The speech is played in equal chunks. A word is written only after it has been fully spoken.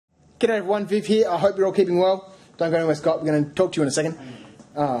G'day everyone, Viv here. I hope you're all keeping well. Don't go anywhere, Scott. We're going to talk to you in a second.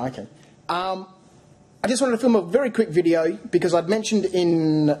 Oh, okay. I just wanted to film a very quick video because I'd mentioned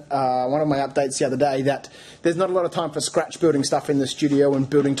in one of my updates the other day that there's not a lot of time for scratch building stuff in the studio and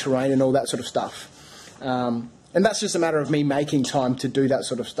building terrain and all that sort of stuff. And that's just a matter of me making time to do that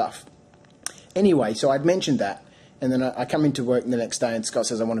sort of stuff. Anyway, so I'd mentioned that, and then I come into work the next day and Scott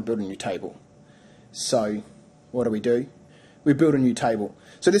says I want to build a new table. So what do? We build a new table.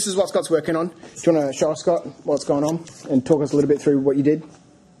 So this is what Scott's working on. Do you want to show us, Scott, what's going on and talk us a little bit through what you did?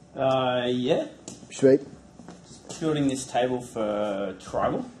 Yeah. Sweet. Just building this table for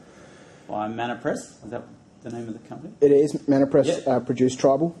Tribal by Mana Press. Is that the name of the company? It is. Mana Press produced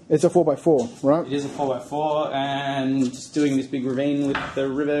Tribal. It's a 4x4, right? It is a 4x4, and just doing this big ravine with the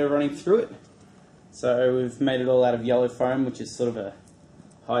river running through it. So we've made it all out of yellow foam, which is sort of a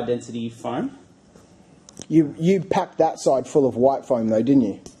high density foam. You packed that side full of white foam though, didn't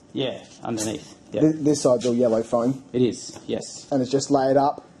you? Yeah, underneath. Yep. This side's all yellow foam. It is, yes. And it's just layered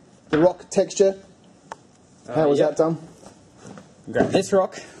up. The rock texture, how was that done? Grab this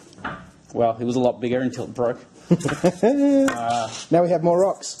rock. Well, it was a lot bigger until it broke. Now we have more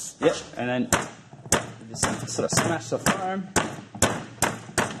rocks. Yep, and then just sort of smash the foam.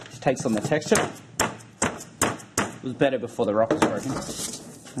 Just takes on the texture. It was better before the rock was broken.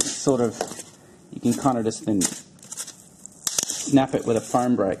 It's sort of, you can kind of just then snap it where the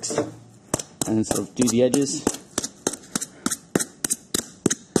foam breaks and then sort of do the edges.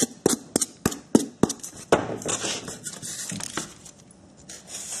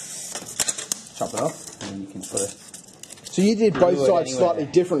 Chop it off and then you can sort of... So you did both sides slightly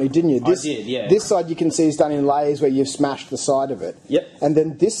differently, didn't you? I did, yeah. This side you can see is done in layers where you've smashed the side of it. Yep. And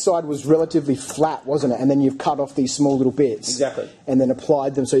then this side was relatively flat, wasn't it? And then you've cut off these small little bits. Exactly. And then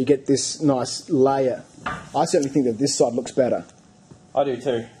applied them so you get this nice layer. I certainly think that this side looks better. I do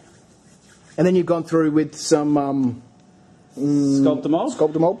too. And then you've gone through with some... Sculptor mold.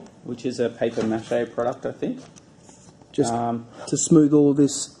 Sculptor mold. Which is a paper mache product, I think. Just to smooth all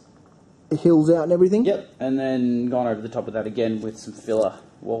this hills out and everything? Yep, and then gone over the top of that again with some filler,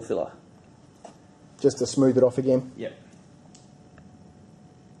 wall filler. Just to smooth it off again? Yep.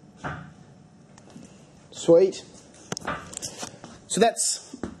 Sweet. So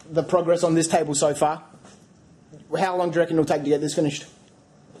that's the progress on this table so far. How long do you reckon it'll take to get this finished?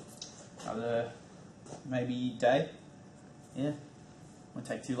 Another maybe day. Yeah, won't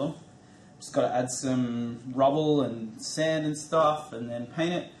take too long. Just got to add some rubble and sand and stuff and then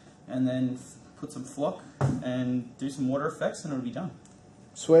paint it. And then put some flock and do some water effects and it'll be done.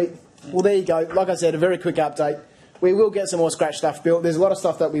 Sweet. Yeah. Well, there you go. Like I said, a very quick update. We will get some more scratch stuff built. There's a lot of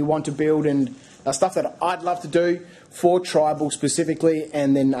stuff that we want to build and stuff that I'd love to do for Tribal specifically,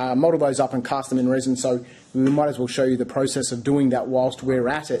 and then model those up and cast them in resin. So we might as well show you the process of doing that whilst we're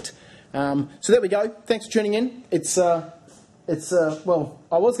at it. So there we go. Thanks for tuning in. Well,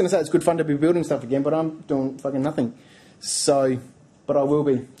 I was going to say it's good fun to be building stuff again, but I'm doing fucking nothing. So... But I will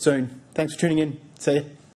be soon. Thanks for tuning in. See you.